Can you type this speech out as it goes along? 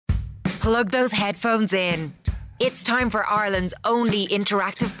Plug those headphones in. It's time for Ireland's only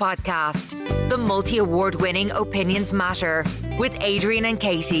interactive podcast, the multi-award-winning Opinions Matter, with Adrian and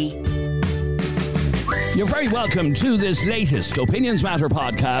Katie. You're very welcome to this latest Opinions Matter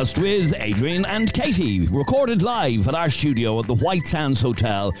podcast with Adrian and Katie, recorded live at our studio at the White Sands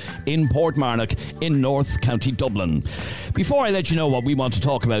Hotel in Portmarnock in North County Dublin. Before I let you know what we want to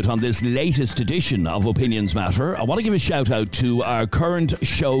talk about on this latest edition of Opinions Matter, I want to give a shout out to our current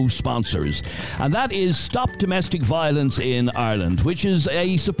show sponsors, and that is Stop Domestic Violence in Ireland, which is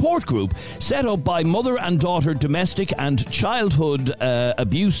a support group set up by mother and daughter domestic and childhood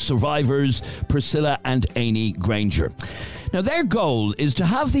abuse survivors Priscilla and Amy Granger. Now, their goal is to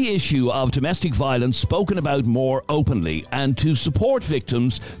have the issue of domestic violence spoken about more openly and to support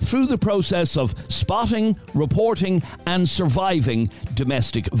victims through the process of spotting, reporting and surviving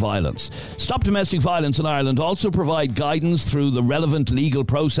domestic violence. Stop Domestic Violence in Ireland also provide guidance through the relevant legal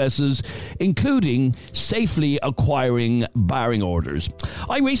processes, including safely acquiring barring orders.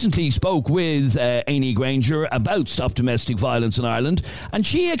 I recently spoke with Amy Granger about Stop Domestic Violence in Ireland, and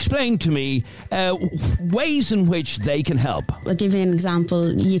she explained to me ways in which they can help. I'll give you an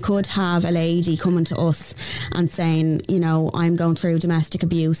example. You could have a lady coming to us and saying, you know, I'm going through domestic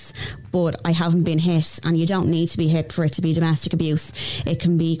abuse, but I haven't been hit, and you don't need to be hit for it to be domestic abuse. It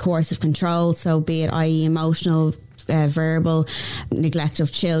can be coercive control, so be it i.e. emotional, verbal, neglect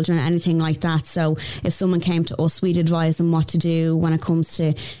of children, anything like that. So if someone came to us, we'd advise them what to do when it comes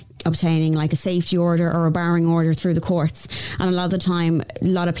to obtaining like a safety order or a barring order through the courts. And a lot of the time, a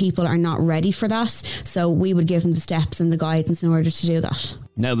lot of people are not ready for that, so we would give them the steps and the guidance in order to do that.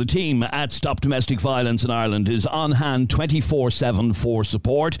 Now, the team at Stop Domestic Violence in Ireland is on hand 24/7 for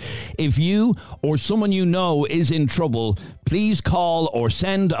support. If you or someone you know is in trouble, please call or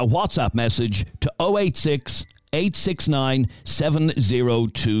send a WhatsApp message to 086 869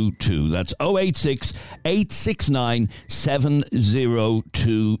 7022. That's 086 869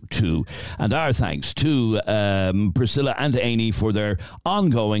 7022. And our thanks to Priscilla and Amy for their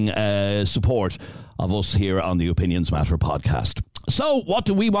ongoing support of us here on the Opinions Matter podcast. So, what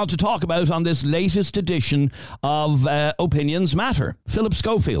do we want to talk about on this latest edition of Opinions Matter? Philip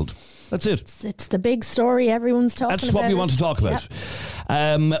Schofield. That's it. It's the big story everyone's talking about. That's what we want to talk about.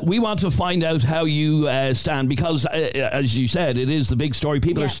 Yep. We want to find out how you stand because, as you said, it is the big story.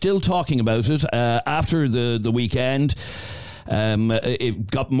 People are still talking about it after the weekend. It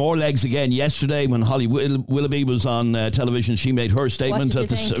got more legs again yesterday when Holly Willoughby was on television. She made her statement.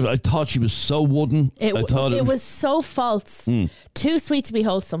 I thought she was so wooden. It was so false. Too sweet to be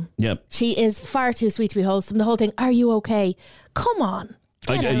wholesome. Yep. She is far too sweet to be wholesome. The whole thing, are you okay? Come on.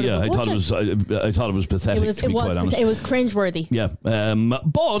 I thought it was pathetic. It was cringeworthy. Yeah,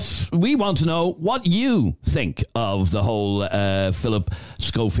 but we want to know what you think of the whole Philip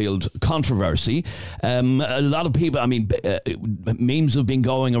Schofield controversy. A lot of people, memes have been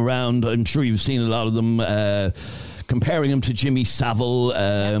going around. I'm sure you've seen a lot of them. Comparing him to Jimmy Savile,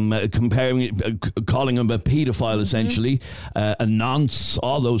 calling him a paedophile, essentially, a nonce,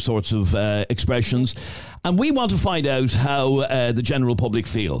 all those sorts of expressions. And we want to find out how the general public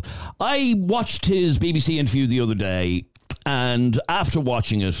feel. I watched his BBC interview the other day, and after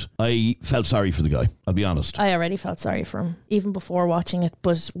watching it, I felt sorry for the guy, I'll be honest. I already felt sorry for him, even before watching it,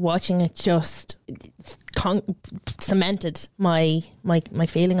 but watching it just cemented my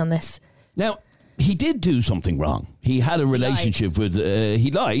feeling on this. Now, he did do something wrong. He had a relationship with... he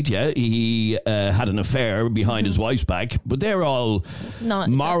lied, yeah. He had an affair behind his wife's back, but they're all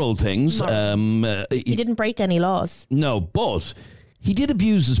moral things. He didn't break any laws. No, but he did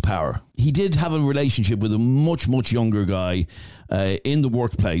abuse his power. He did have a relationship with a much, much younger guy in the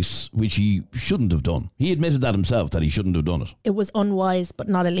workplace, which he shouldn't have done. He admitted that himself, that he shouldn't have done it. It was unwise, but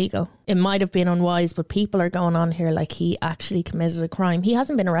not illegal. It might have been unwise, but people are going on here like he actually committed a crime. He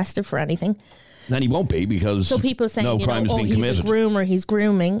hasn't been arrested for anything. And he won't be because so people saying, no crime has been committed. He's a groomer, he's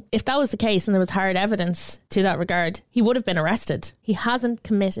grooming. If that was the case and there was hard evidence to that regard, he would have been arrested. He hasn't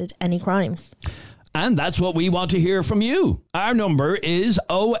committed any crimes. And that's what we want to hear from you. Our number is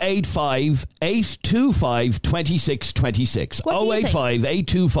 085 825 2626. 085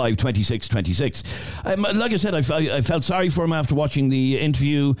 825 2626. Like I said, I felt sorry for him after watching the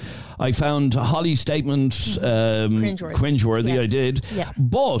interview. I found Holly's statement cringeworthy. I did. Yeah.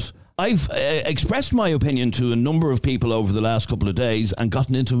 But I've expressed my opinion to a number of people over the last couple of days and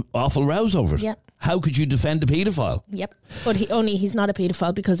gotten into awful rows over it. Yeah. How could you defend a paedophile? Yep. But he's not a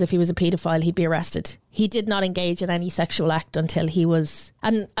paedophile because if he was a paedophile, he'd be arrested. He did not engage in any sexual act until he was...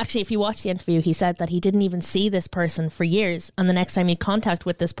 And actually, if you watch the interview, he said that he didn't even see this person for years. And the next time he had contact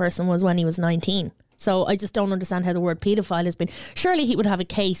with this person was when he was 19. So I just don't understand how the word paedophile has been. Surely he would have a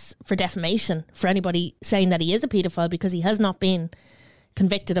case for defamation for anybody saying that he is a paedophile, because he has not been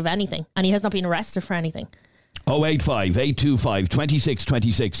convicted of anything and he has not been arrested for anything. 085 825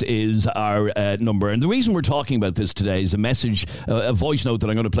 2626 is our number. And the reason we're talking about this today is a message, a voice note that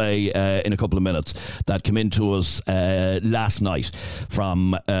I'm going to play in a couple of minutes that came into us last night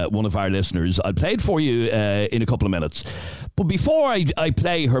from one of our listeners. I'll play it for you in a couple of minutes. But before I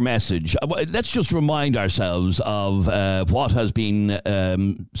play her message, let's just remind ourselves of what has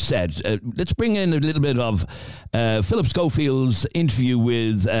been said. Let's bring in a little bit of Philip Schofield's interview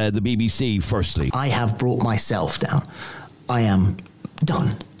with the BBC firstly. I have brought myself down. I am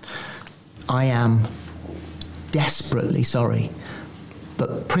done. I am desperately sorry.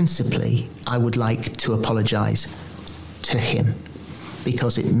 But principally, I would like to apologise to him,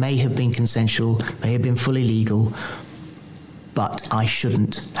 because it may have been consensual, may have been fully legal, but I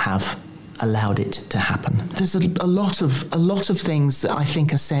shouldn't have allowed it to happen. There's a lot of things that I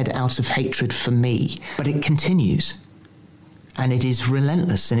think are said out of hatred for me, but it continues. And it is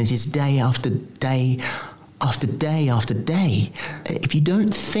relentless, and it is day after day after day after day. If you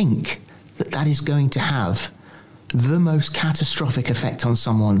don't think that that is going to have the most catastrophic effect on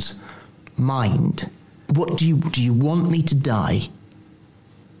someone's mind, what do you want me to die?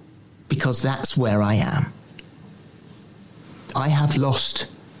 Because that's where I am. I have lost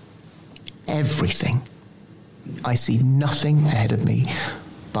everything. I see nothing ahead of me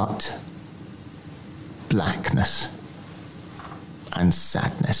but blackness and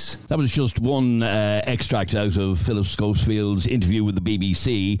sadness. That was just one extract out of Philip Schofield's interview with the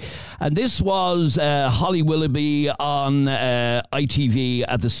BBC. And this was Holly Willoughby on ITV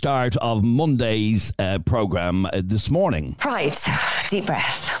at the start of Monday's programme this morning. Right, deep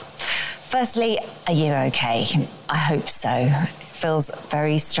breath. Firstly, are you okay? I hope so. It feels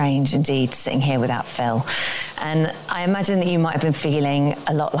very strange indeed sitting here without Phil. And I imagine that you might have been feeling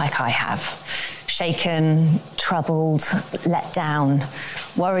a lot like I have. Shaken, troubled, let down,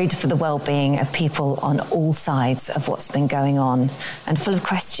 worried for the well-being of people on all sides of what's been going on, and full of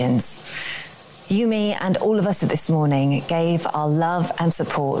questions. You, me, and all of us at This Morning gave our love and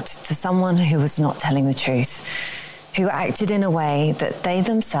support to someone who was not telling the truth, who acted in a way that they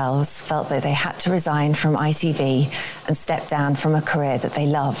themselves felt that they had to resign from ITV and step down from a career that they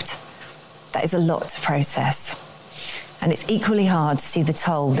loved. That is a lot to process. And it's equally hard to see the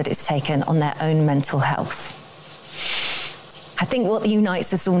toll that it's taken on their own mental health. I think what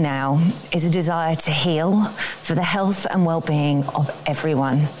unites us all now is a desire to heal for the health and well-being of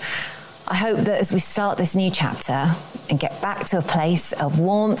everyone. I hope that as we start this new chapter and get back to a place of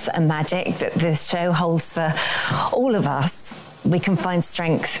warmth and magic that this show holds for all of us, we can find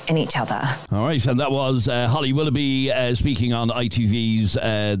strength in each other. All right, and that was Holly Willoughby speaking on ITV's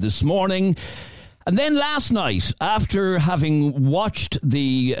This Morning. And then last night, after having watched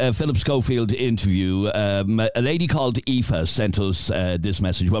the Philip Schofield interview, a lady called Aoife sent us this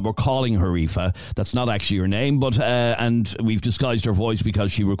message. Well, we're calling her Aoife. That's not actually her name, but and we've disguised her voice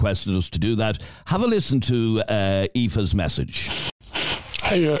because she requested us to do that. Have a listen to Aoife's message.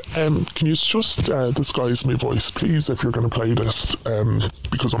 Hey, can you just disguise my voice, please, if you're going to play this?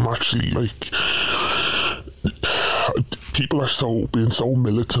 Because I'm actually, like... People are being so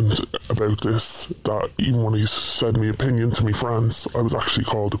militant about this that even when he said my opinion to my friends, I was actually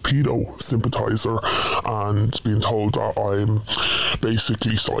called a pedo sympathiser and being told that I'm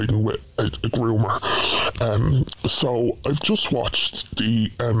basically siding with a groomer. So I've just watched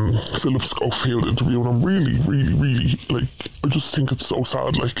the Philip Schofield interview, and I'm really, really, really, like, I just think it's so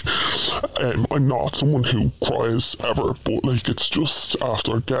sad. Like, I'm not someone who cries ever, but like, it's just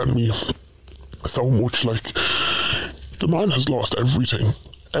after getting me so much, like, the man has lost everything,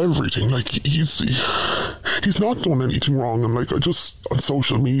 like, he's not done anything wrong. And like, I just, on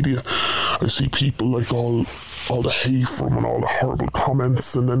social media, I see people, like, all the hate from and all the horrible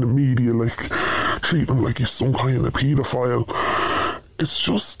comments, and then the media, like, treating him like he's some kind of paedophile. It's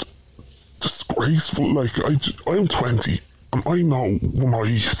just disgraceful. Like, I'm 20, and I know when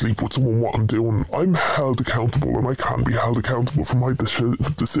I sleep with someone what I'm doing. I'm held accountable, and I can be held accountable for my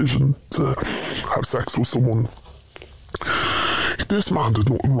decision to have sex with someone. This man did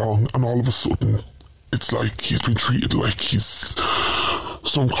nothing wrong, and all of a sudden it's like he's been treated like he's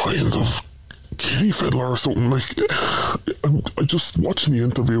some kind of kiddie fiddler or something. Like, I just watching the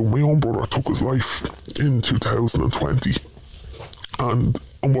interview. My own brother took his life in 2020, and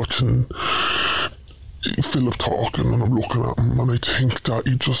I'm watching Philip talking, and I'm looking at him, and I think that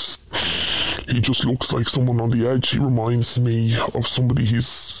he just looks like someone on the edge. He reminds me of somebody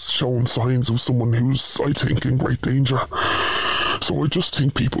who's showing signs of someone who's, I think, in great danger. So I just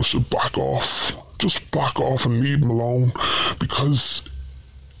think people should back off just back off and leave him alone, because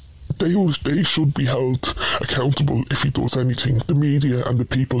they should be held accountable if he does anything. The media and the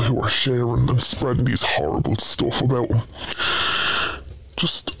people who are sharing and spreading these horrible stuff about him.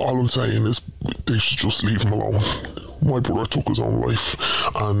 Just all I'm saying is they should just leave him alone. My brother took his own life,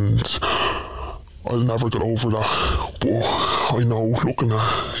 and I'll never get over that. But I know, looking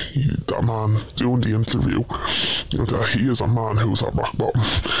at that man doing the interview, that he is a man who's at rock bottom,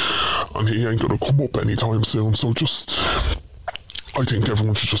 and he ain't going to come up anytime soon. So I think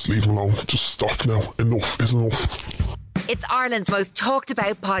everyone should just leave him alone. Just stop now. Enough is enough. It's Ireland's most talked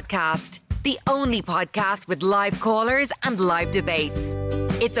about podcast. The only podcast with live callers and live debates.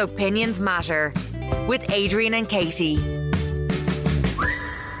 It's Opinions Matter with Adrian and Katie.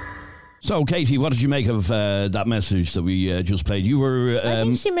 So, Katie, what did you make of that message that we just played? You were. I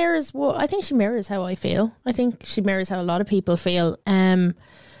think she mirrors. Well, I think she mirrors how I feel. I think she mirrors how a lot of people feel. The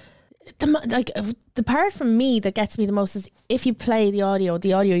part from me that gets me the most is if you play the audio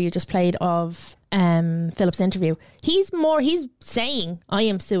you just played of Philip's interview. He's saying, I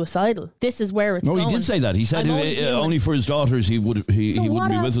am suicidal. This is where it's going. No, he did say that. He said only for his daughters he wouldn't be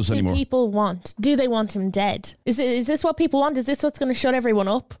with us anymore. What do people want? Do they want him dead? Is this what people want? Is this what's going to shut everyone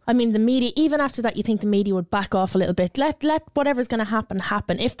up? I mean, the media, even after that, you think the media would back off a little bit. Let whatever's going to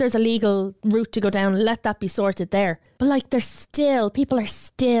happen. If there's a legal route to go down, let that be sorted there. But people are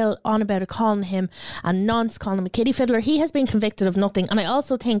still on about it, calling him a nonce, calling him a kiddie fiddler. He has been convicted of nothing. And I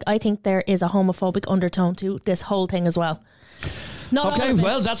think there is a homophobic undertone to this whole thing as well. Not okay,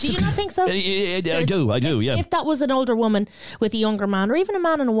 well, that's... Do you not think so? I do, yeah. If that was an older woman with a younger man, or even a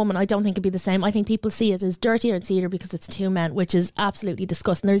man and a woman, I don't think it'd be the same. I think people see it as dirtier and seedier because it's two men, which is absolutely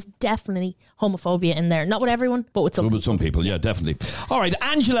disgusting. There's definitely homophobia in there. Not with everyone, but with some people. With some people, yeah, definitely. All right,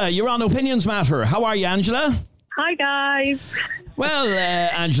 Angela, you're on Opinions Matter. How are you, Angela? Hi, guys. Well,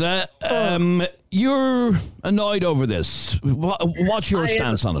 Angela, you're annoyed over this. What's your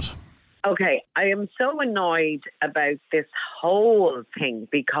stance on it? Okay, I am so annoyed about this whole thing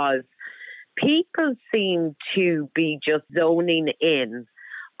because people seem to be just zoning in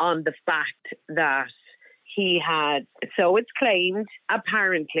on the fact that he had, so it's claimed,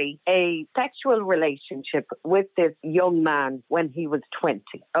 apparently, a sexual relationship with this young man when he was 20,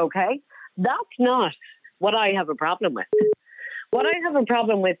 okay? That's not what I have a problem with. What I have a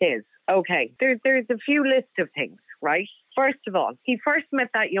problem with is, okay, there's a few lists of things, right? First of all, he first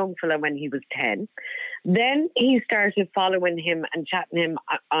met that young fella when he was 10. Then he started following him and chatting him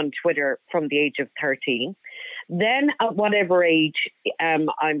on Twitter from the age of 13. Then at whatever age,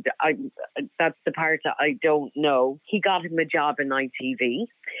 that's the part that I don't know. He got him a job in ITV.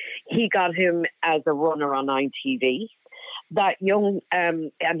 He got him as a runner on ITV. That young,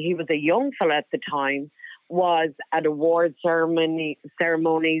 and he was a young fella at the time, was at award ceremonies.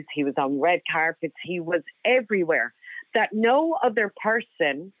 He was on red carpets. He was everywhere. That no other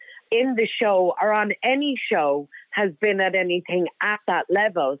person in the show or on any show has been at anything at that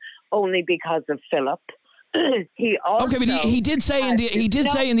level, only because of Philip. He also but he did say in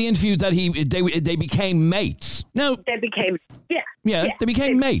the interview that they became mates. No, they became they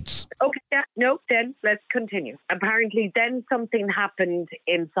became mates. Okay, then let's continue. Apparently, then something happened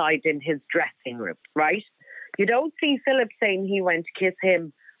inside in his dressing room, right? You don't see Philip saying he went to kiss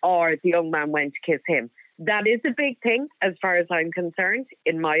him or the young man went to kiss him. That is a big thing, as far as I'm concerned.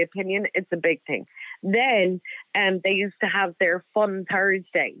 In my opinion, it's a big thing. Then they used to have their Fun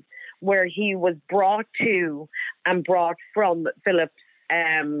Thursday, where he was brought to and brought from Philip's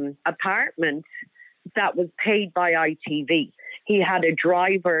apartment that was paid by ITV. He had a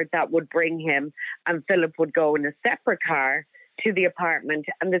driver that would bring him, and Philip would go in a separate car to the apartment,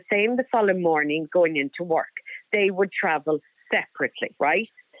 and the same the following morning going into work. They would travel separately, right?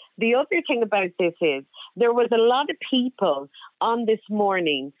 The other thing about this is there was a lot of people on this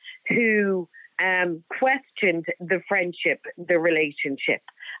morning who questioned the friendship, the relationship,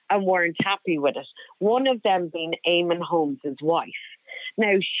 and weren't happy with it. One of them being Eamon Holmes' wife.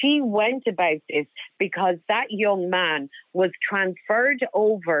 Now, she went about this because that young man was transferred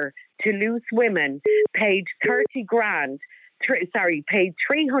over to Loose Women, paid 30 grand, paid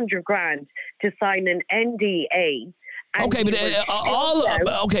 300 grand to sign an NDA. Okay, but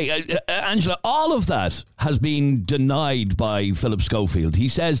Angela, all of that has been denied by Philip Schofield. He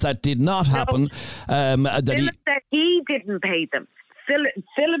says that did not happen. Philip said he didn't pay them.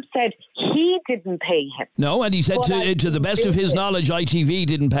 Philip said he didn't pay him. No, and he said to the best of his knowledge, ITV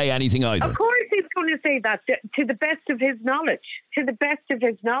didn't pay anything either. Of course he's going to say that, to the best of his knowledge. To the best of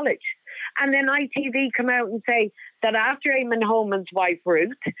his knowledge. And then ITV come out and say that after Eamon Holmes' wife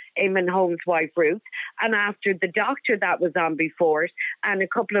Ruth, and after the doctor that was on before it, and a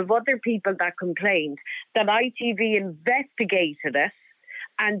couple of other people that complained, that ITV investigated it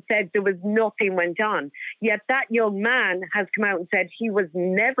and said there was nothing went on. Yet that young man has come out and said he was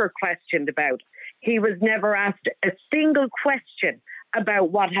never questioned about it. He was never asked a single question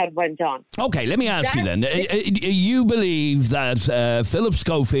about what had went on. Okay, let me ask you then. You believe that Philip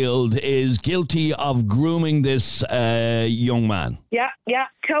Schofield is guilty of grooming this young man? Yeah,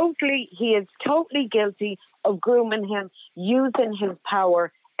 totally. He is totally guilty of grooming him, using his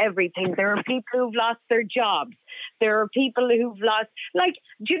power, everything. There are people who've lost their jobs. There are people who've lost... Like,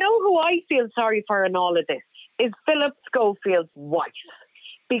 do you know who I feel sorry for in all of this? Is Philip Schofield's wife.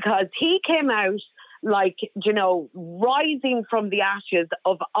 Because he came out like, you know, rising from the ashes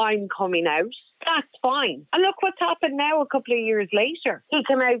of I'm coming out. That's fine. And look what's happened now a couple of years later. He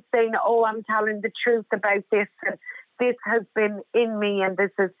came out saying, oh, I'm telling the truth about this and this has been in me and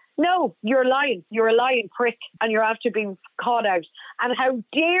this is... No, you're lying. You're a lying prick and you're after being caught out. And how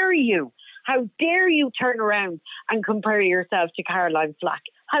dare you turn around and compare yourself to Caroline Flack?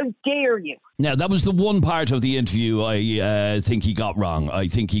 How dare you? Now, that was the one part of the interview I think he got wrong. I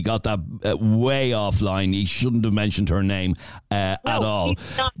think he got that way offline. He shouldn't have mentioned her name at all.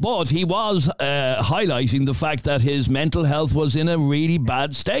 But he was highlighting the fact that his mental health was in a really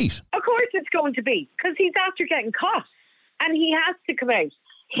bad state. Of course it's going to be, because he's after getting caught. And he has to come out.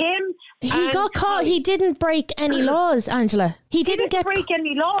 He got caught. He didn't break any laws, Angela. He didn't break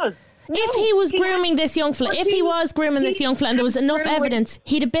any laws. No, if he was grooming this young fella, and there was enough evidence,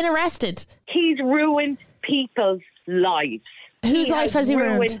 he'd have been arrested. He's ruined people's lives. Whose life has he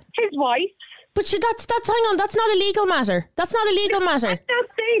ruined? His wife. But that's hang on, that's not a legal matter. That's not a legal matter. I'm not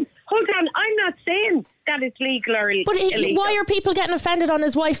saying. Hold on, I'm not saying that it's legal or illegal. But why are people getting offended on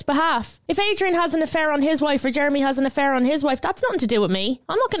his wife's behalf? If Adrian has an affair on his wife or Jeremy has an affair on his wife, that's nothing to do with me.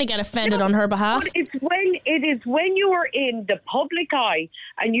 I'm not going to get offended on her behalf. But it is when you are in the public eye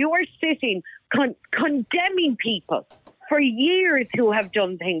and you are sitting condemning people for years who have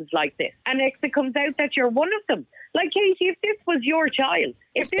done things like this. And next it comes out that you're one of them. Like, Katie, if this was your child...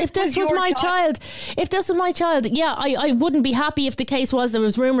 If this was my child, yeah, I wouldn't be happy if the case was there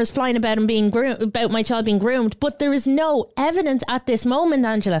was rumours flying about him about my child being groomed. But there is no evidence at this moment,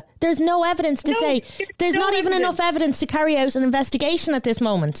 Angela. There's no evidence to say. There's not even enough evidence to carry out an investigation at this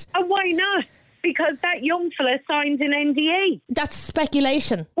moment. And why not? Because that young fella signed an NDA. That's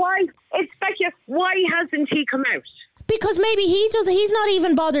speculation. Why? It's speculation. Why hasn't he come out? Because maybe he's not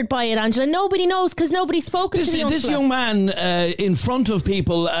even bothered by it, Angela. Nobody knows because nobody's spoken to the young This young man, in front of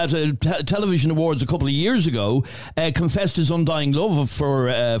people at a television awards a couple of years ago, confessed his undying love for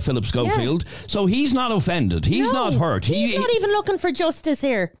Philip Schofield. Yeah. So he's not offended. He's not hurt. He's not even looking for justice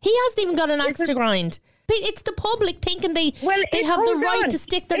here. He hasn't even got an axe to grind. It's the public thinking they have the right to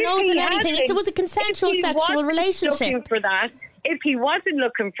stick their nose in anything. It was a consensual sexual relationship. If he wasn't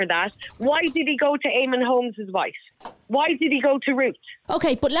looking for that, why did he go to Eamon Holmes' wife? Why did he go to Ruth?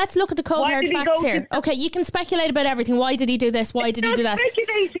 Okay, but let's look at the cold hard facts here. Okay, you can speculate about everything. Why did he do this? Why did he do that?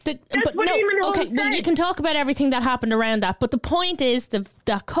 Well, you can talk about everything that happened around that. But the point is, the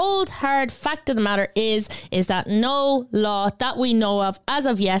cold hard fact of the matter is that no law that we know of as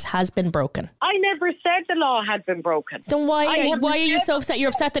of yet has been broken. I never said the law had been broken. Then why are you so upset? You're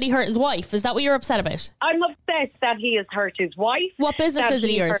upset that he hurt his wife. Is that what you're upset about? I'm upset that he has hurt his wife. What business is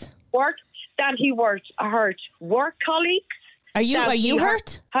it yours? That he hurt work colleagues. Are you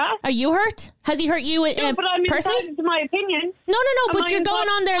hurt? Huh? Are you hurt? Has he hurt you no, but I'm entitled to my opinion. No, but you're going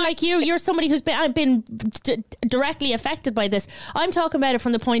on there like you're somebody who's been directly affected by this. I'm talking about it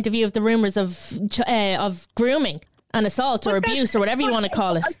from the point of view of the rumours of grooming and assault or abuse or whatever you want to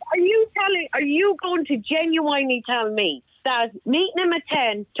call it. Are you going to genuinely tell me that meeting him at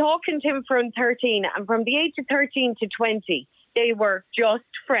 10, talking to him from 13, and from the age of 13 to 20, they were just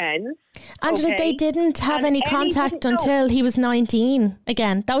friends? Angela, they didn't have any contact until he was 19.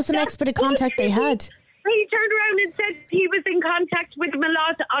 Again, that was the next bit of contact they had. He turned around and said he was in contact with him a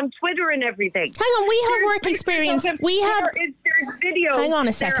lot on Twitter and everything. Hang on, we have work experience. Hang on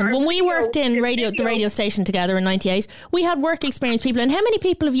a second. When we worked in the radio station together in 98, we had work experience people. And how many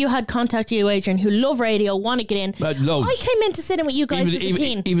people have you had contact you, Adrian, who love radio, want to get in? Loads. I came in to sit in with you guys as a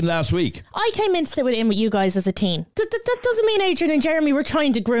teen. Even last week. I came in to sit in with you guys as a teen. That doesn't mean Adrian and Jeremy were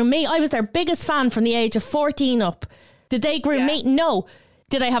trying to groom me. I was their biggest fan from the age of 14 up. Did they groom me? No.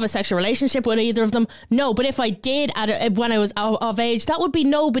 Did I have a sexual relationship with either of them? No, but if I did when I was of age, that would be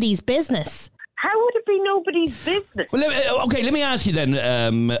nobody's business. How would it be nobody's business? Well, okay, let me ask you then,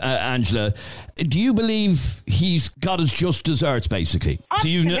 Angela. Do you believe he's got his just desserts, basically?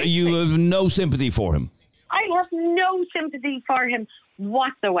 Absolutely. So you have no sympathy for him? I have no sympathy for him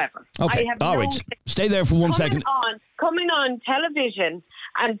whatsoever. Okay, I have all right. Stay there for one second. Coming on television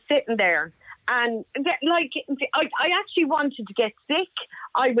and sitting there and I actually wanted to get sick.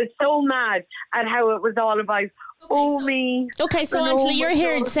 I was so mad at how it was all about me. Okay, so Angela, you're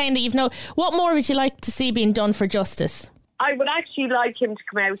here saying that what more would you like to see being done for justice? I would actually like him to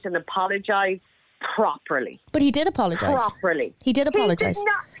come out and apologise properly. But he did apologise. Properly. He did apologise. He did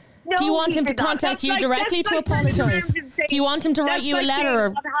not. No, do you want him to contact you directly to apologise? Do you want him to write you a letter?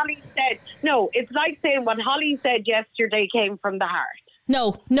 What Holly said. No, it's like saying what Holly said yesterday came from the heart.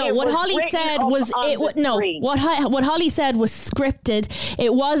 No. What Holly said was What Holly said was scripted.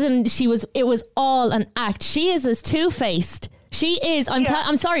 It wasn't. It was all an act. She is as two-faced. She is.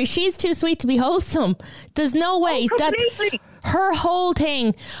 I'm sorry. She's too sweet to be wholesome. There's no way that her whole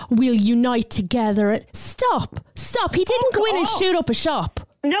thing will unite together. Stop. He didn't go in and shoot up a shop.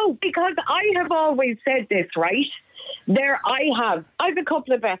 No, because I have always said this, right? I have a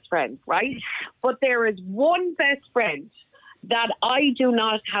couple of best friends, right? But there is one best friend that I do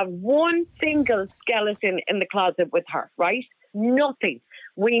not have one single skeleton in the closet with her, right? Nothing.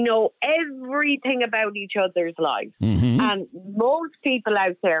 We know everything about each other's lives. Mm-hmm. And most people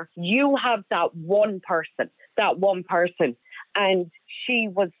out there, you have that one person. And she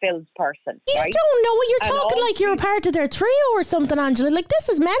was Phil's person. You right? don't know what you're talking like you're a part of their trio or something, Angela. Like, this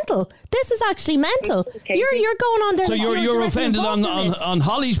is mental. This is actually mental. Okay. You're going on there. So you're offended on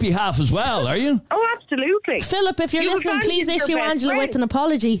Holly's behalf as well, are you? Oh, absolutely. Philip, if you're listening, please issue Angela with an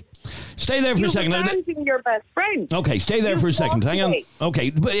apology. Stay there for a second. You're your best friend. Okay, stay there for a second. Hang on. Okay,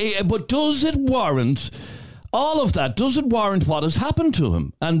 but does it warrant... all of that, does it warrant what has happened to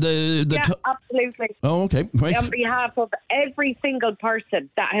him? And absolutely. Oh, okay. Right. On behalf of every single person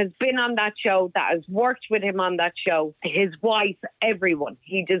that has been on that show, that has worked with him on that show, his wife, everyone,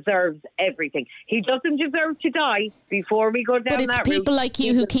 he deserves everything. He doesn't deserve to die before we go down that route. But it's people like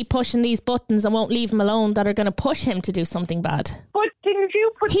you who keep pushing these buttons and won't leave him alone that are going to push him to do something bad. But didn't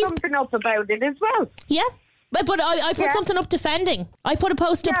you put something up about it as well? Yeah. But I put something up defending. I put a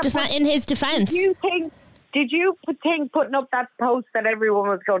post up in his defence. Did you think putting up that post that everyone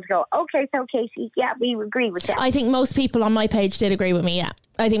was going to go, okay, so Casey, yeah, we agree with that? I think most people on my page did agree with me, yeah.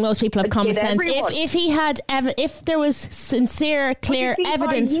 I think most people have common sense. If there was sincere, clear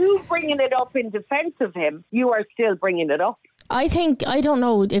evidence... By you bringing it up in defence of him, you are still bringing it up. I don't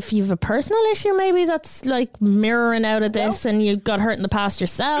know if you have a personal issue maybe that's like mirroring out of this and you got hurt in the past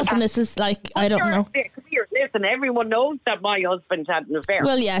yourself and this is like, I don't know. Listen, everyone knows that my husband had an affair.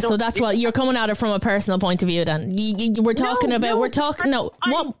 Well, yeah, so that's what you're coming at it from a personal point of view then.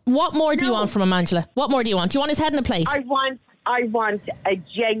 What more do you want from him, Angela? What more do you want? Do you want his head in a plate? I want a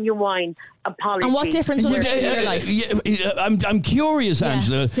genuine apology. And what difference will it make in your life? I'm curious,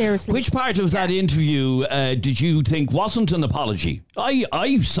 Angela. Seriously. Which part of that interview did you think wasn't an apology?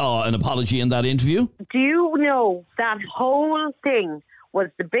 I saw an apology in that interview. Do you know that whole thing was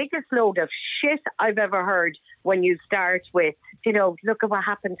the biggest load of shit I've ever heard when you start with, look at what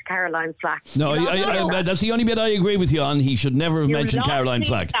happened to Caroline Flack. No, that's the only bit I agree with you on. He should never have mentioned Caroline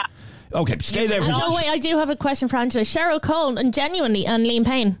Flack. Okay, stay there. Oh, wait, I do have a question for Angela. Cheryl Cole and Liam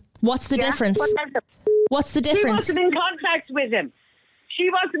Payne. What's the difference? What's the difference? She wasn't in contact with him. Hang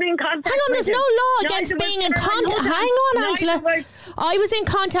on, there's no law against being in contact. Hang on, Angela. I was in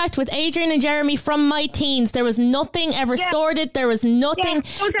contact with Adrian and Jeremy from my teens. There was nothing ever sordid. There was nothing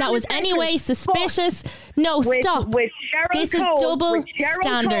that was anyway suspicious. No, stop. This is double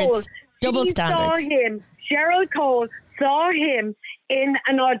standards. Double standards. Cheryl Cole saw him in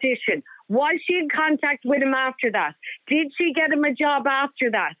an audition. Was she in contact with him after that? Did she get him a job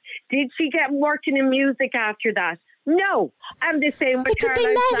after that? Did she get him working in music after that? No. And the same with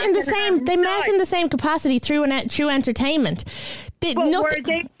They met in the same capacity through entertainment. Were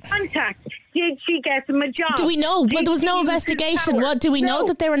they in contact? Did she get him a job? Do we know? Well, there was no investigation. What do we know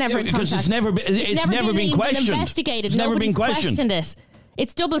that they were never in contact? Because it's never been questioned. Investigated. It's never been questioned it.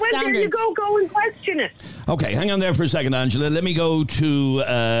 It's double standards. There you go and question it. Okay, hang on there for a second, Angela. Let me go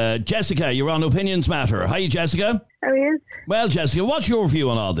to Jessica. You're on Opinions Matter. Hi, Jessica. How are you? Well, Jessica, what's your view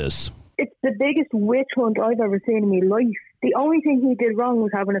on all this? It's the biggest witch hunt I've ever seen in my life. The only thing he did wrong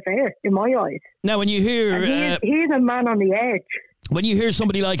was have an affair, in my eyes. Now, when you hear... he's a man on the edge. When you hear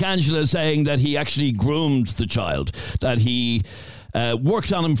somebody like Angela saying that he actually groomed the child, that he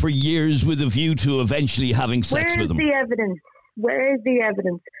worked on him for years with a view to eventually having sex with him. Where's the evidence? Where is the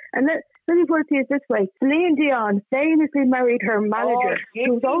evidence? And let me put it to you this way. Celine Dion famously married her manager,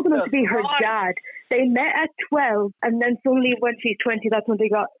 who was old enough to be her dad. They met at 12, and then suddenly when she's 20, that's when they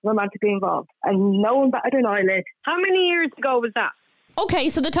got romantically involved. And no one batted an eyelid. How many years ago was that? Okay,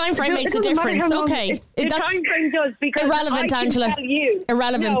 so the time frame makes a difference. Okay, the time frame does, because irrelevant, Angela.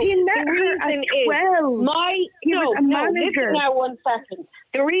 Irrelevant. He met her at 12. He was a manager. Listen now 1 second.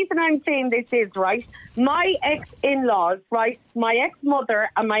 The reason I'm saying this is, right, my ex-in-laws, right, my ex-mother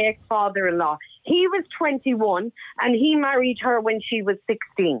and my ex-father-in-law, he was 21 and he married her when she was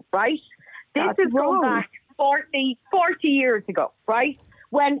 16, right? This is going back 40 years ago, right?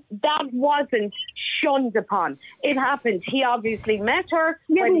 When that wasn't shunned upon. It happened. He obviously met her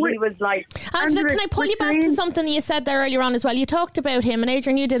when he was like... Angela, can I pull you back to something you said there earlier on as well? You talked about him, and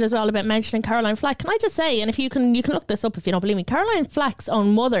Adrian, you did as well, about mentioning Caroline Flack. Can I just say, and if you can look this up if you don't believe me, Caroline Flack's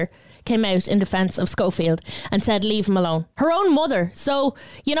own mother came out in defence of Schofield and said, leave him alone. Her own mother. So,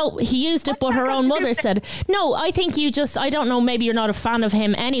 you know, he used it, but her own mother said, no, I think you just, I don't know, maybe you're not a fan of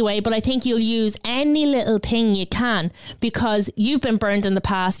him anyway, but I think you'll use any little thing you can because you've been burned in the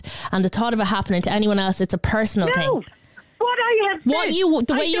past, and the thought of it happening to anyone else, it's a personal thing. What I have said,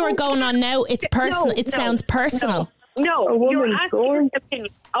 the way you are going on now, it's personal. It sounds personal. No, you're asking an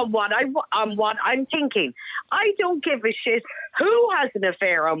opinion on what I'm thinking. I don't give a shit who has an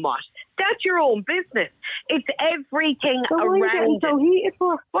affair on what. That's your own business. It's everything around it. So heated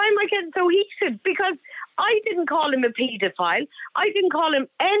for? Why am I getting so heated? Because I didn't call him a paedophile. I didn't call him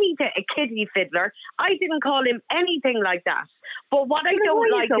anything, a kiddie fiddler. I didn't call him anything like that. But what I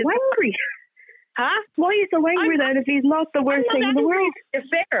don't like is... Why are you so angry? Huh? Why are you so angry then if he's not the worst thing in the world?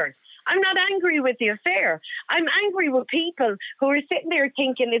 I'm not angry with the affair. I'm angry with people who are sitting there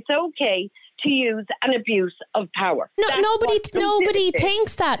thinking it's okay to use an abuse of power. No, nobody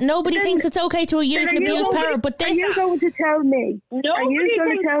thinks that. Nobody thinks it's okay to use and abuse power. But this... Are you going to tell me?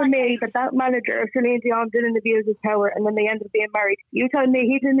 That manager of Celine Dion didn't abuse his power and then they ended up being married? You telling me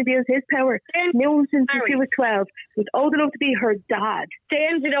he didn't abuse his power? Knew him since she was 12. He was old enough to be her dad. They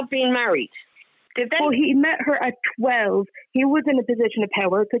ended up being married. Did they? Well, he met her at 12. He was in a position of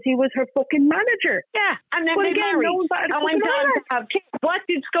power because he was her fucking manager. Yeah, and then they married. And went on to have kids. What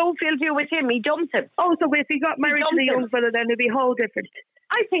did Schofield do with him? He dumped him. Oh, so if he got married to the young fella, then it'd be a whole different.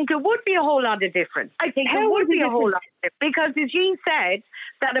 I think it would be a whole lot of different. Because as you said,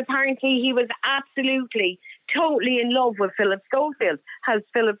 that apparently he was absolutely, totally in love with Philip Schofield. Has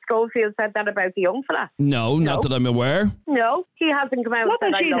Philip Schofield said that about the young fella? No, not that I'm aware. No, he hasn't come out and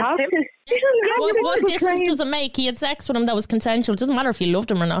said I loved him. What difference does it make? He had sex with him that was consensual. It doesn't matter if you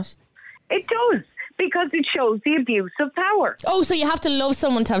loved him or not. It does, because it shows the abuse of power. Oh, so you have to love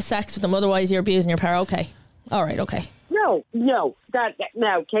someone to have sex with them, otherwise you're abusing your power. Okay. All right, okay. No.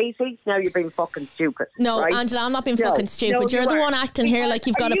 Now, Casey, now you're being fucking stupid. No, right? Angela, I'm not being fucking stupid. You're the one acting here like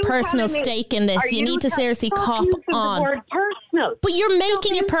you've got a personal stake in this. You need to seriously cop on. The word personal. But you're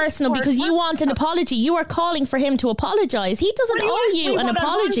making it personal because you want an apology. You are calling for him to apologise. He doesn't owe you an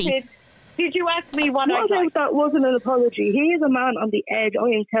apology. Did you ask me what I thought? That wasn't an apology. He is a man on the edge. I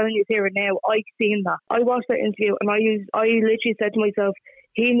am telling you here and now. I've seen that. I watched that interview and I literally said to myself,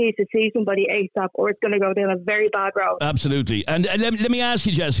 he needs to see somebody ASAP or it's going to go down a very bad road. Absolutely. And let me ask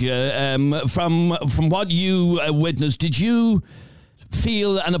you, Jessica, from what you witnessed, did you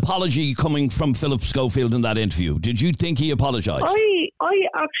feel an apology coming from Philip Schofield in that interview? Did you think he apologised? I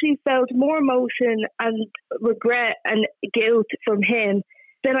actually felt more emotion and regret and guilt from him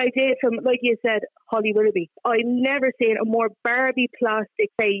than I did from, like you said, Holly Willoughby. I've never seen a more Barbie plastic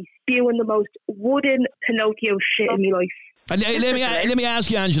face spewing the most wooden Pinocchio shit in my life. And let me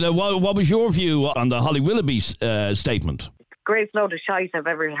ask you, Angela, what was your view on the Holly Willoughby statement? Greatest load of shite I've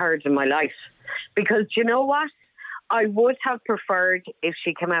ever heard in my life. Because you know what? I would have preferred if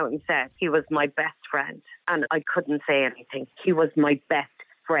she came out and said he was my best friend and I couldn't say anything. He was my best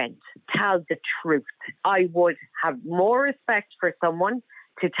friend. Tell the truth. I would have more respect for someone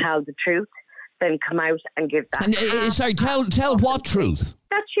to tell the truth than come out and give that. And, sorry, tell what truth?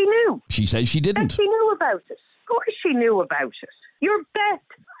 That she knew. She said she didn't. That she knew about it. Of course she knew about it. Your best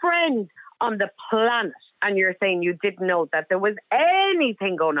friend on the planet, and you're saying you didn't know that there was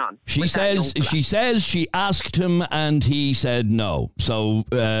anything going on. She says she asked him and he said no. So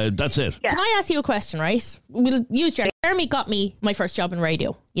that's it. Yeah. Can I ask you a question, right? We'll use Jeremy. Jeremy got me my first job in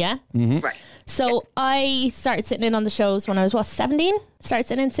radio, yeah? Mm-hmm. Right. So I started sitting in on the shows when I was, 17? Started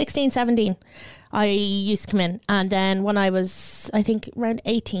sitting in 16, 17. I used to come in, and then when I was, I think, around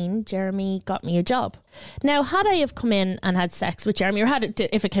 18, Jeremy got me a job. Now, had I have come in and had sex with Jeremy, or had it,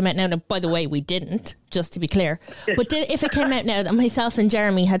 if it came out now, by the way, we didn't, just to be clear, but if it came out now that myself and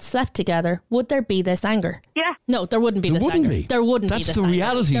Jeremy had slept together, would there be this anger? Yeah. No, there wouldn't be this anger. There wouldn't be this anger. That's the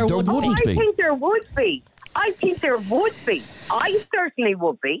reality. There wouldn't be. I think there would be. I think there would be. I certainly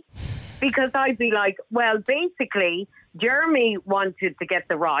would be. Because I'd be like, well, basically, Jeremy wanted to get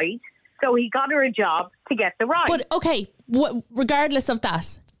the ride, so he got her a job to get the ride. But, okay, regardless of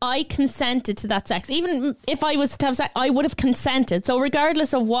that, I consented to that sex. Even if I was to have sex, I would have consented. So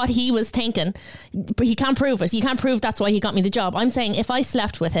regardless of what he was thinking, but he can't prove it. You can't prove that's why he got me the job. I'm saying if I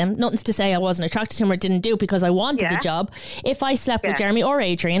slept with him, nothing's to say I wasn't attracted to him or didn't do it because I wanted the job. If I slept with Jeremy or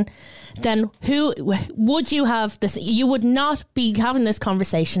Adrian, then who would you have this? You would not be having this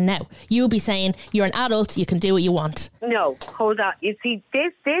conversation now. You would be saying you're an adult, you can do what you want. No, hold on. You see,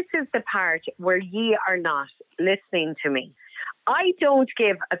 this is the part where ye are not listening to me. I don't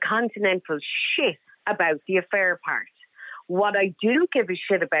give a continental shit about the affair part. What I do give a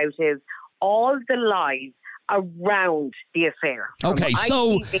shit about is all the lies around the affair. Okay,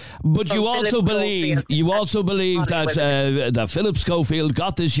 so, but you also believe that Philip Schofield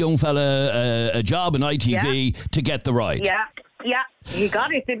got this young fella a job in ITV to get the ride. Yeah, he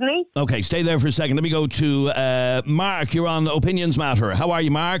got it, didn't he? Okay, stay there for a second. Let me go to Mark. You're on Opinions Matter. How are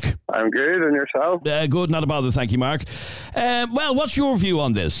you, Mark? I'm good, and yourself? Good, not a bother, thank you, Mark. Well, what's your view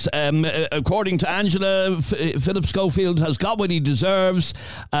on this? According to Angela, Philip Schofield has got what he deserves,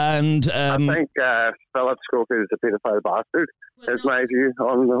 and I think Philip Schofield is a paedophile bastard. Is my view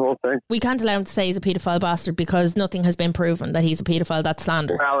on the whole thing. We can't allow him to say he's a paedophile bastard because nothing has been proven that he's a paedophile. That's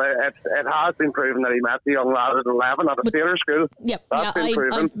slander. Well, it has been proven that he met the young lad at 11 at a theatre school. Yep, That's been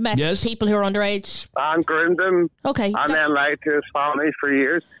proven. I've met people who are underage. And groomed him. Okay. And then lied to his family for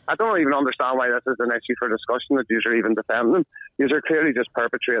years. I don't even understand why this is an issue for discussion, that you're even defending them. You're clearly just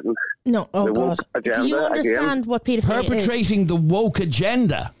perpetrating the woke agenda. Do you understand what paedophilia is? Perpetrating the woke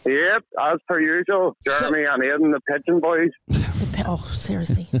agenda? Yep, as per usual. Jeremy and Aidan, the pigeon boys. Oh,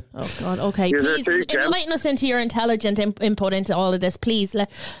 seriously. Oh, God. Okay, please enlighten us into your intelligent input into all of this. Please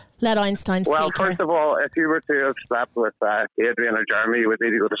let Einstein speak. Well, first of all, if you were to have slept with Adrian or Jeremy, you would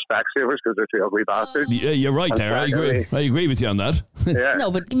need to go to Specsavers because they're two ugly bastards. Yeah, you're right there. I agree with you on that. Yeah.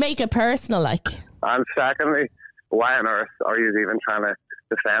 No, but make it personal, like. And secondly, why on earth are you even trying to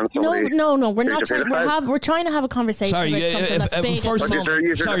defend somebody? No, we're not trying. We're trying to have a conversation about something that's big. You're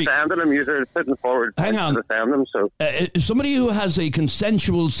defending them. You're putting forward Hang on. to defend them. So somebody who has a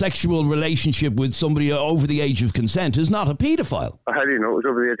consensual sexual relationship with somebody over the age of consent is not a paedophile. How do you know it was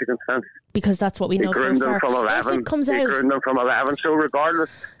over the age of consent? Because that's what we know so far. He groomed them from 11. If it comes he out, groomed them from 11. So regardless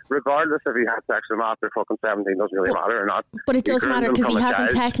if he had sex with them after fucking 17, doesn't really matter or not. But it does matter because he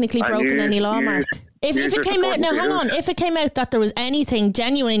hasn't technically broken any law, Mark. If it came out, now hang on, if it came out that there was anything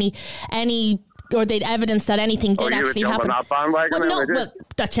genuinely, or they'd evidence that anything did actually happen. Well,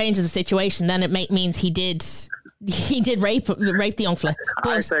 that changes the situation. Then it means he did rape the young fella.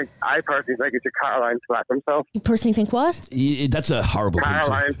 I personally think it's a Caroline Flack himself. You personally think what? That's a horrible thing.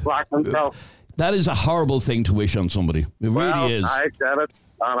 Caroline Flack himself. That is a horrible thing to wish on somebody. It really is. I said it,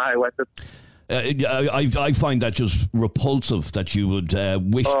 and I with it. I find that just repulsive that you would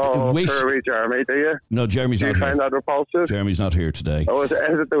wish. Sorry, Jeremy, do you? No, Jeremy's not here. Do you find that repulsive? Jeremy's not here today. Oh, is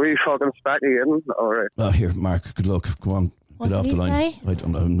it the wee fucking specky in? All right. Oh, here, Mark, good luck. Go on. Get off the line.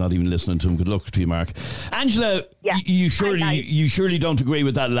 I'm not even listening to him. Good luck to you, Mark. Angela, you surely don't agree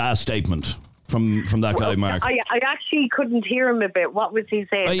with that last statement from that guy, Mark? I actually couldn't hear him a bit. What was he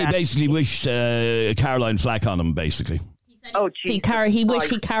saying? He basically wished Caroline Flack on him, basically. Oh, Jesus. He wished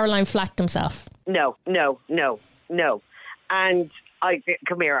he Caroline Flacked himself. No. And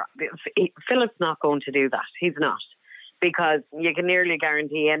come here. Philip's not going to do that. He's not. Because you can nearly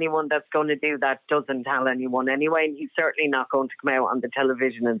guarantee anyone that's going to do that doesn't tell anyone anyway, and he's certainly not going to come out on the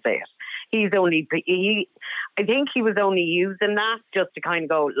television and say it. I think he was only using that just to kind of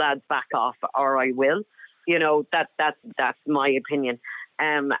go, lads, back off, or I will. You know, that's my opinion.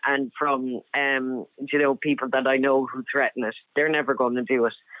 And from people that I know who threaten it, they're never going to do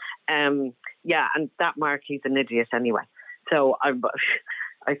it. And that Mark, he's an idiot anyway. So I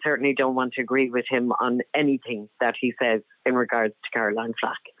certainly don't want to agree with him on anything that he says in regards to Caroline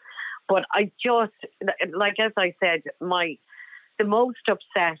Flack. But I just, like as I said, the most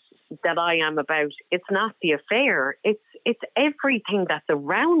upset that I am about, it's not the affair, it's everything that's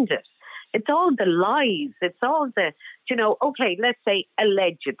around it. It's all the lies. It's all the, okay, let's say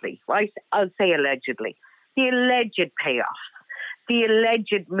allegedly, right? I'll say allegedly. The alleged payoff. The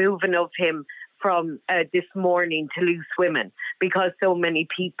alleged moving of him from this morning to loose women because so many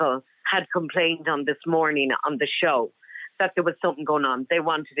people had complained on This Morning on the show that there was something going on. They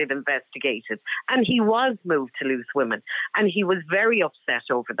wanted it investigated. And he was moved to loose women. And he was very upset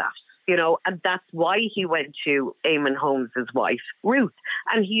over that, you know, and that's why he went to Eamon Holmes' wife, Ruth.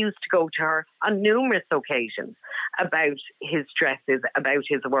 And he used to go to her on numerous occasions about his stresses, about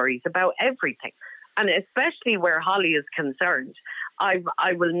his worries, about everything. And especially where Holly is concerned,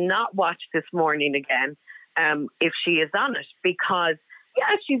 I will not watch This Morning again if she is on it, because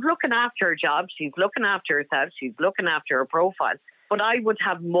yeah, she's looking after her job, she's looking after herself, she's looking after her profile. But I would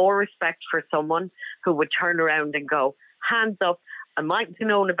have more respect for someone who would turn around and go, hands up, I might have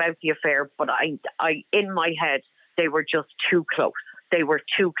known about the affair, but I in my head, they were just too close. They were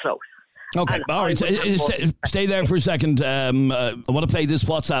too close. Okay, and all right. Stay there for a second. I want to play this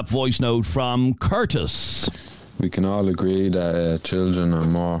WhatsApp voice note from Curtis. We can all agree that children are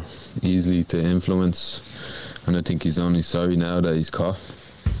more easily to influence, and I think he's only sorry now that he's caught.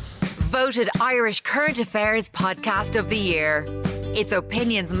 Voted Irish Current Affairs Podcast of the Year. It's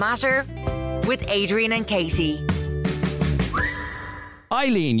Opinions Matter with Adrian and Katie.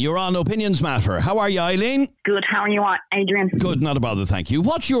 Eileen, you're on Opinions Matter. How are you, Eileen? Good. How are you, Adrian? Good, not a bother, thank you.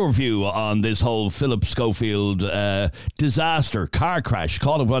 What's your view on this whole Philip Schofield disaster, car crash?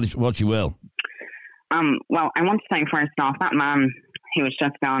 Call it what you will. Well, I want to say first off, that man, he was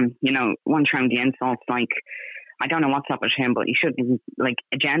just on, one round the insults, like, I don't know what's up with him, but he shouldn't, like,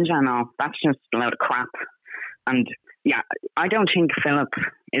 agenda and all. That's just a load of crap. And, yeah, I don't think Philip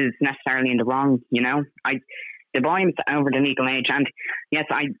is necessarily in the wrong, The boy is over the legal age, and yes,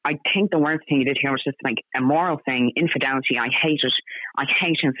 I think the worst thing he did here was just like a moral thing, infidelity. I hate it. I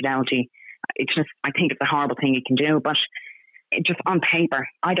hate infidelity. It's just, I think it's a horrible thing he can do, but just on paper,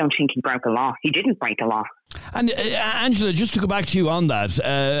 I don't think he broke a law. He didn't break a law. And Angela, just to go back to you on that,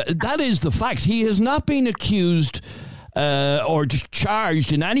 that is the fact. He has not been accused or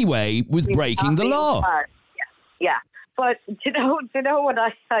charged in any way with breaking the law. Yeah. But do you know what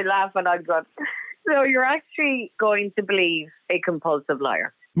I laugh when I'm going, so you're actually going to believe a compulsive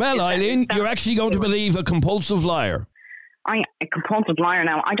liar. Well, Eileen, you're actually going to believe a compulsive liar. A compulsive liar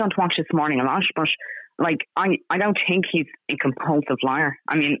now. I don't watch This Morning a lot, but I don't think he's a compulsive liar.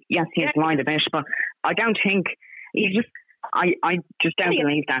 I mean, yes, he has lied a bit, but I don't think he's just. I just don't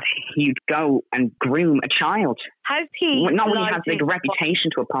believe that he'd go and groom a child. Has he? Not when he has a reputation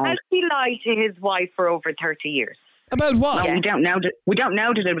to uphold. Has he lied to his wife for over 30 years? About what? Well, we don't know that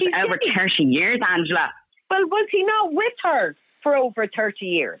it was over 30 years, Angela. Well, was he not with her for over 30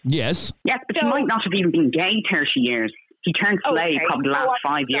 years? Yes. Yes, but he might not have even been gay 30 years. He turned slave probably the last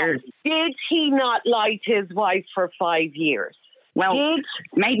 5 years. Did he not lie to his wife for 5 years? Well,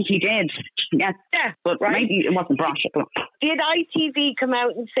 maybe he did. Yes, but maybe it wasn't brought up. Did ITV come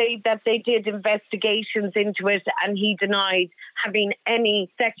out and say that they did investigations into it and he denied having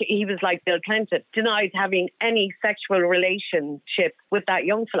any he was like Bill Clinton, denied having any sexual relationship with that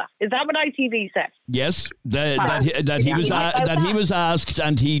young fella? Is that what ITV said? Yes, that he was asked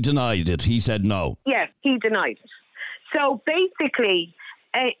and he denied it. He said no. Yes, he denied it. So basically,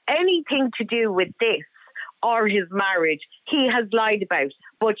 anything to do with this or his marriage, he has lied about.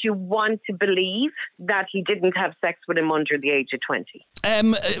 But you want to believe that he didn't have sex with him under the age of 20.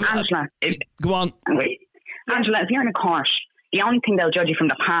 Angela, go on. Wait. Angela, if you're in a court, the only thing they'll judge you from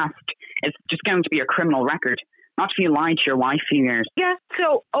the past is just going to be your criminal record, not if you lied to your wife for years. Yeah,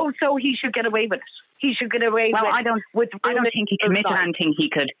 so he should get away with it. He should get away with it. I don't think he committed anything he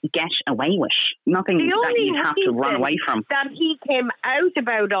could get away with. Nothing that you have to run away from. That he came out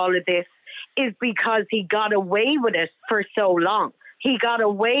about all of this is because he got away with it for so long. He got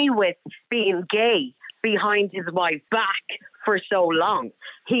away with being gay behind his wife's back for so long.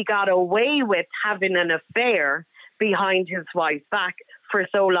 He got away with having an affair behind his wife's back for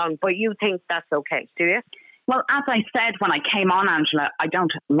so long. But you think that's okay, do you? Well, as I said when I came on, Angela, I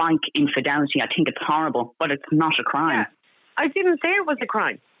don't like infidelity. I think it's horrible, but it's not a crime. Yeah. I didn't say it was a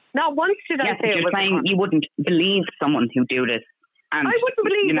crime. Not once did I say it was a crime. You're saying you wouldn't believe someone who do this. And, I wouldn't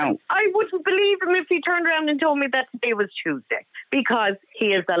believe him. I wouldn't believe him if he turned around and told me that today was Tuesday, because he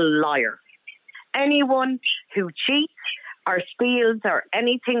is a liar. Anyone who cheats or steals or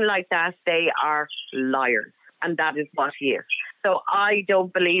anything like that, they are liars. And that is what he is. So I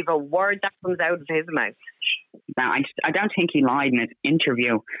don't believe a word that comes out of his mouth. No, I don't think he lied in his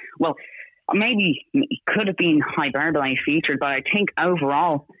interview. Well, maybe it could have been hyperbole featured, but I think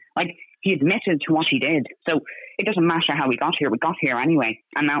overall, he admitted to what he did. So it doesn't matter how we got here. We got here anyway.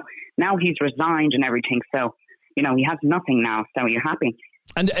 And now he's resigned and everything. So, he has nothing now. So you're happy.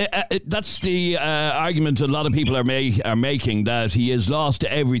 And that's the argument a lot of people are making, that he has lost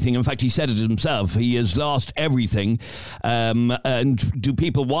everything. In fact, he said it himself. He has lost everything. And do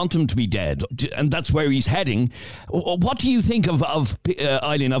people want him to be dead? And that's where he's heading. What do you think of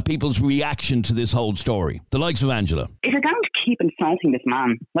Eileen, of people's reaction to this whole story? The likes of Angela. If you're going to keep insulting this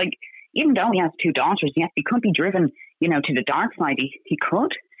man, like, even though he has 2 daughters, yes, he could be driven, to the dark side. He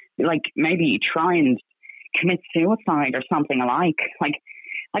could, like, maybe try and commit suicide or something alike. Like,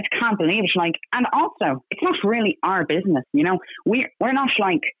 I just can't believe it. Like, and also, it's not really our business, We're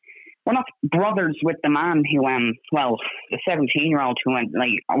not brothers with the man who, the 17-year-old who went,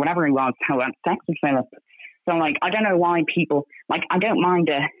 like, or whatever he was, who had sex with Philip. So, like, I don't know why people, like, I don't mind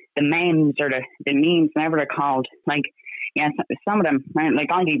the memes or the memes, whatever they're called. Like, yeah, some of them, like,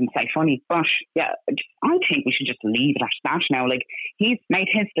 I'd even say funny, but yeah, I think we should just leave it at that now. Like, he's made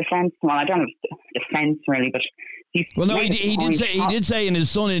his defence. Well, I don't have defence really, but he's. Well, no, he did say in his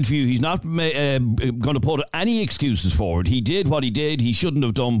Sun interview he's not going to put any excuses forward. He did what he did. He shouldn't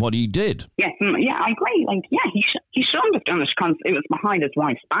have done what he did. Yes, yeah, I agree. Like, yeah, he shouldn't have done it because it was behind his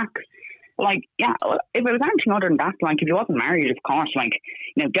wife's back. Like, yeah, if it was anything other than that, like, if he wasn't married, of course, like,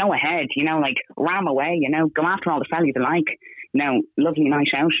 go ahead, like, ram away, go after all the fellas you like, lovely night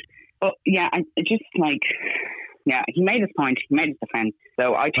out. But, yeah, it just, like, yeah, he made his point, he made his defence.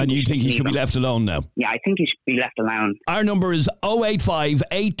 So I think. And you think he should be left alone now? Yeah, I think he should be left alone. Our number is 085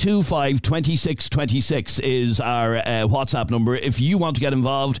 825 2626 is our WhatsApp number. If you want to get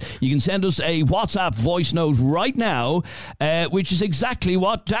involved, you can send us a WhatsApp voice note right now, which is exactly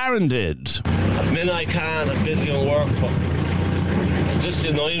what Darren did. At the minute I can, I'm busy on work, but just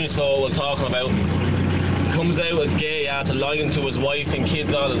annoying me so we're talking about. Comes out as gay after lying to his wife and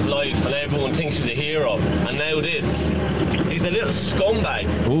kids all his life, and everyone thinks he's a hero. And now this. He's a little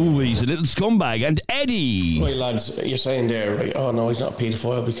scumbag. Oh, he's a little scumbag. And Eddie. Right, lads, you're saying there, right, oh no, he's not a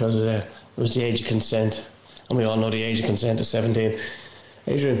paedophile because it was the age of consent. And we all know the age of consent is 17.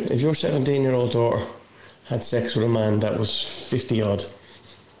 Adrian, if your 17-year-old daughter had sex with a man that was 50-odd,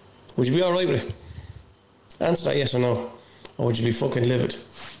 would you be alright with it? Answer that yes or no. Or would you be fucking livid?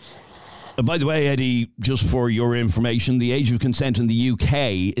 By the way, Eddie, just for your information, the age of consent in the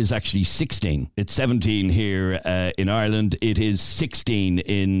UK is actually 16. It's 17 here in Ireland. It is 16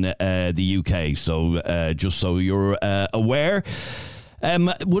 in the UK. So just so you're aware.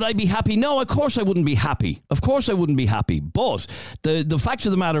 Would I be happy? No, of course I wouldn't be happy. Of course I wouldn't be happy. But the fact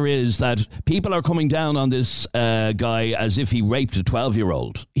of the matter is that people are coming down on this guy as if he raped a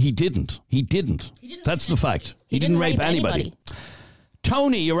 12-year-old. He didn't. That's the fact. He didn't rape anybody.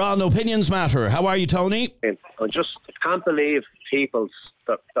 Tony, you're on Opinions Matter. How are you, Tony? I just can't believe the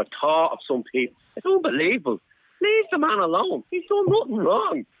thought of some people. It's unbelievable. Leave the man alone. He's done nothing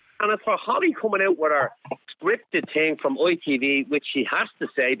wrong. And it's for Holly coming out with her scripted thing from ITV, which she has to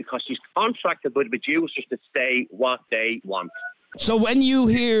say because she's contracted by the producers to say what they want. So when you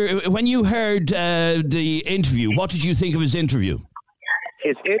heard the interview, what did you think of his interview?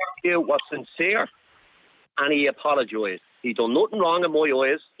 His interview was sincere, and he apologised. He's done nothing wrong in my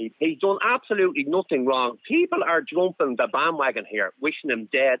eyes. He's done absolutely nothing wrong. People are jumping the bandwagon here, wishing him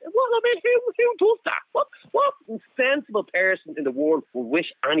dead. Well, I mean, who does that? What sensible person in the world would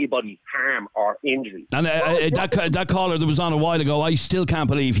wish anybody harm or injury? And that caller that was on a while ago, I still can't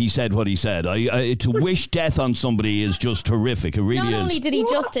believe he said what he said. To wish death on somebody is just horrific. It really is. Not only did he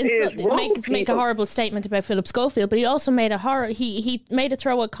just make a horrible statement about Philip Schofield, but he also made he made a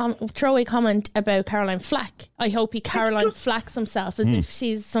throwaway comment about Caroline Flack. I hope Caroline flacks himself as if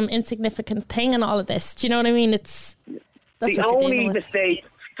she's some insignificant thing in all of this. Do you know what I mean? That's the only mistake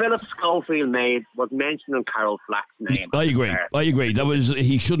Philip Schofield made was mentioning Carol Flack's name. I agree.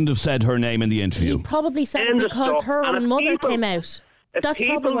 He shouldn't have said her name in the interview. He probably said it because her own mother came out. That's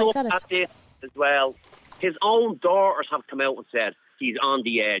probably why he said it. This as well, his own daughters have come out and said he's on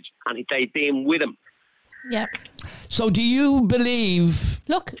the edge, and they've been with him. Yeah. So do you believe...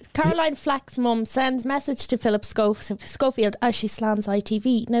 Look, Caroline Flack's mum sends message to Philip Schofield as she slams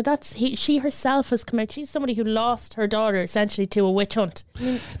ITV. Now she herself has come out. She's somebody who lost her daughter essentially to a witch hunt.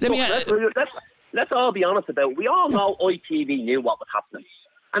 Let's all be honest about it. We all know ITV knew what was happening.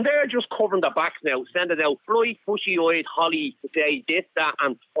 And they're just covering their backs now, sending out bright, bushy-eyed Holly to say this, that,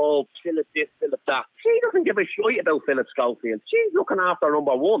 and Philip this, Philip that. She doesn't give a shit about Philip Schofield. She's looking after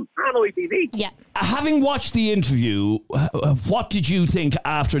number one on ITV. Yeah. Having watched the interview, what did you think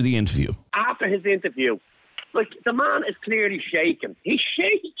after the interview? After his interview, like, the man is clearly shaking. He's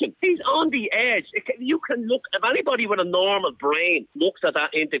shaking. He's on the edge. You can look, if anybody with a normal brain looks at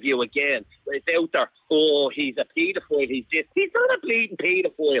that interview again, it's out there, he's a paedophile, he's this. He's not a bleeding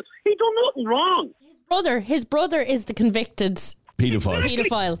paedophile. He's done nothing wrong. His brother is the convicted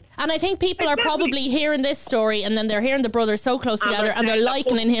Paedophile. And I think people are probably hearing this story and then they're hearing the brothers so close together and they're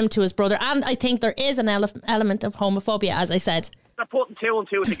likening him to his brother. And I think there is an element of homophobia, as I said. They're putting 2 and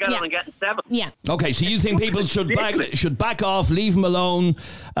 2 together and getting 7. Yeah. Okay, so you think people should back off, leave him alone,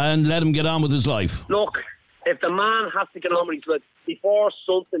 and let him get on with his life? Look, if the man has to get on with his life before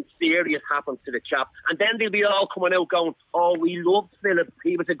something serious happens to the chap, and then they'll be all coming out going, "Oh, we loved Philip.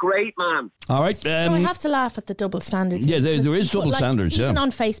 He was a great man." All right. So I have to laugh at the double standards. Yeah, there is double standards. Even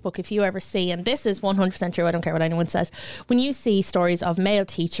on Facebook, if you ever see, and this is 100% true, I don't care what anyone says, when you see stories of male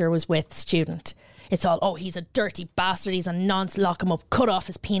teacher was with student, it's all, oh, he's a dirty bastard, he's a nonce, lock him up, cut off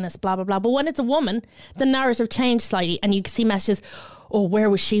his penis, blah, blah, blah. But when it's a woman, the narrative changed slightly and you see messages, oh, where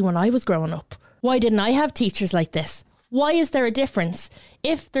was she when I was growing up? Why didn't I have teachers like this? Why is there a difference?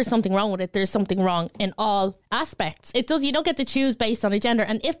 If there's something wrong with it, there's something wrong in all aspects. You don't get to choose based on a gender.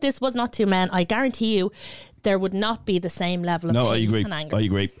 And if this was not 2 men, I guarantee you there would not be the same level of hate and anger. I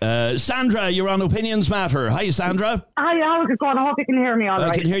agree. Sandra, you're on Opinions Matter. Hi, Sandra. Hi, how's it going? I hope you can hear me all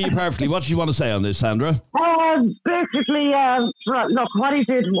right. I can hear you perfectly. What do you want to say on this, Sandra? Basically, look, what he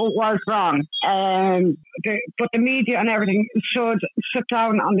did was wrong. But the media and everything should shut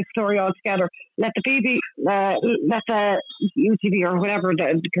down on the story altogether. Let the let the UTV or whatever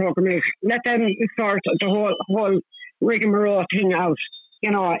the program is, let them sort the whole rigmarole thing out.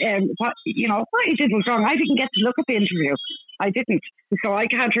 What he did was wrong. I didn't get to look at the interview. I didn't. So I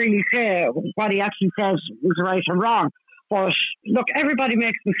can't really say what he actually says was right or wrong. But look, everybody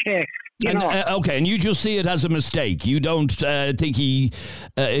makes mistakes. Okay, and you just see it as a mistake. You don't think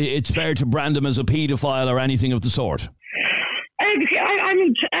it's fair to brand him as a paedophile or anything of the sort?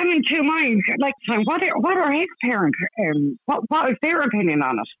 I'm in two minds. Like, what are his parents? What is their opinion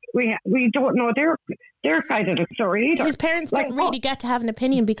on it? We don't know their side of the story either. His parents don't really get to have an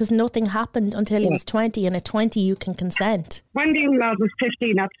opinion because nothing happened until he was 20, and at 20 you can consent. When the lad was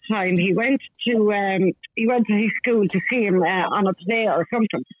 15 at the time, he went to his school to see him on a play or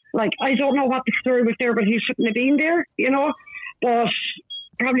something. Like, I don't know what the story was there, but he shouldn't have been there, But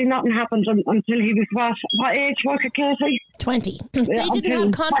probably nothing happened until he was what age was it, Katie? 20. They didn't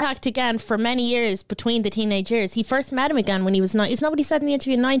have contact again for many years between the teenage years. He first met him again when he was 9. Isn't that what he said in the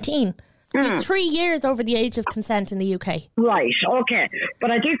interview? 19. He was 3 years over the age of consent in the UK. Right, okay.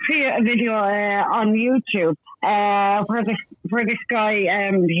 But I did see a video on YouTube where this guy,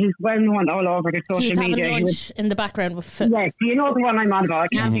 he's well known all over the social media. He's having lunch in the background with Phil. Yes, you know the one I'm on about.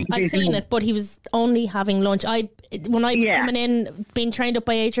 I've seen it, but he was only having lunch. When I was coming in, being trained up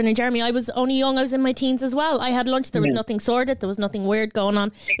by Adrian and Jeremy, I was only young. I was in my teens as well. I had lunch. There was nothing sordid. There was nothing weird going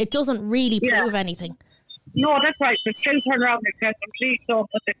on. It doesn't really prove anything. No, that's right. But still turn around and say, please don't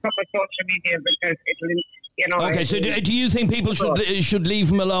put this up on social media because it'll, Okay, so do you think people should leave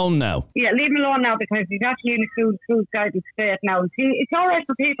him alone now? Yeah, leave him alone now because he's actually in a suicidal state now. See, it's all right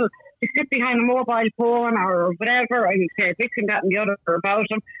for people to sit behind a mobile phone or whatever and say this and that and the other about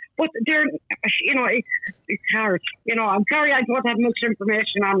him. But they're, it's hard. I'm sorry I don't have much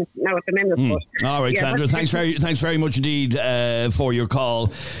information on it now at the minute. But, all right, Sandra, thanks very much indeed for your call.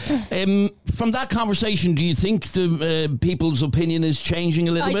 From that conversation, do you think the people's opinion is changing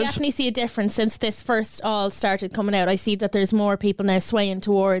a little bit? I definitely see a difference since this first all started coming out. I see that there's more people now swaying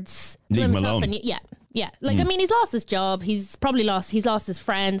towards leave him alone. Yeah. I mean, he's lost his job. He's lost his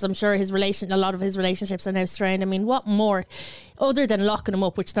friends. I'm sure a lot of his relationships are now strained. I mean, what more, other than locking him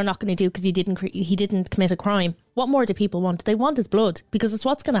up, which they're not going to do because he didn't commit a crime? What more do people want? They want his blood because it's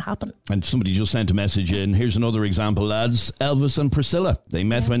what's going to happen. And somebody just sent a message in. Here's another example, lads. Elvis and Priscilla. They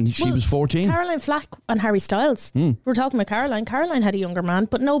met when she was 14. Caroline Flack and Harry Styles. We're talking about Caroline. Caroline had a younger man,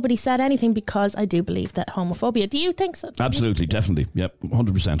 but nobody said anything because I do believe that homophobia. Do you think so? Absolutely, definitely. Yep,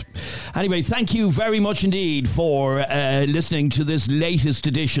 100%. Anyway, thank you very much indeed for listening to this latest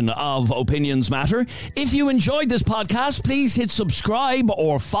edition of Opinions Matter. If you enjoyed this podcast, please hit subscribe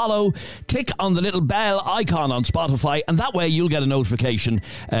or follow. Click on the little bell icon on Spotify, and that way you'll get a notification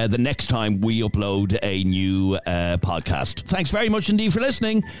the next time we upload a new podcast. Thanks very much indeed for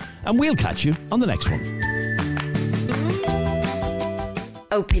listening, and we'll catch you on the next one.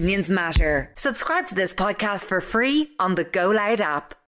 Opinions Matter. Subscribe to this podcast for free on the Go Loud app.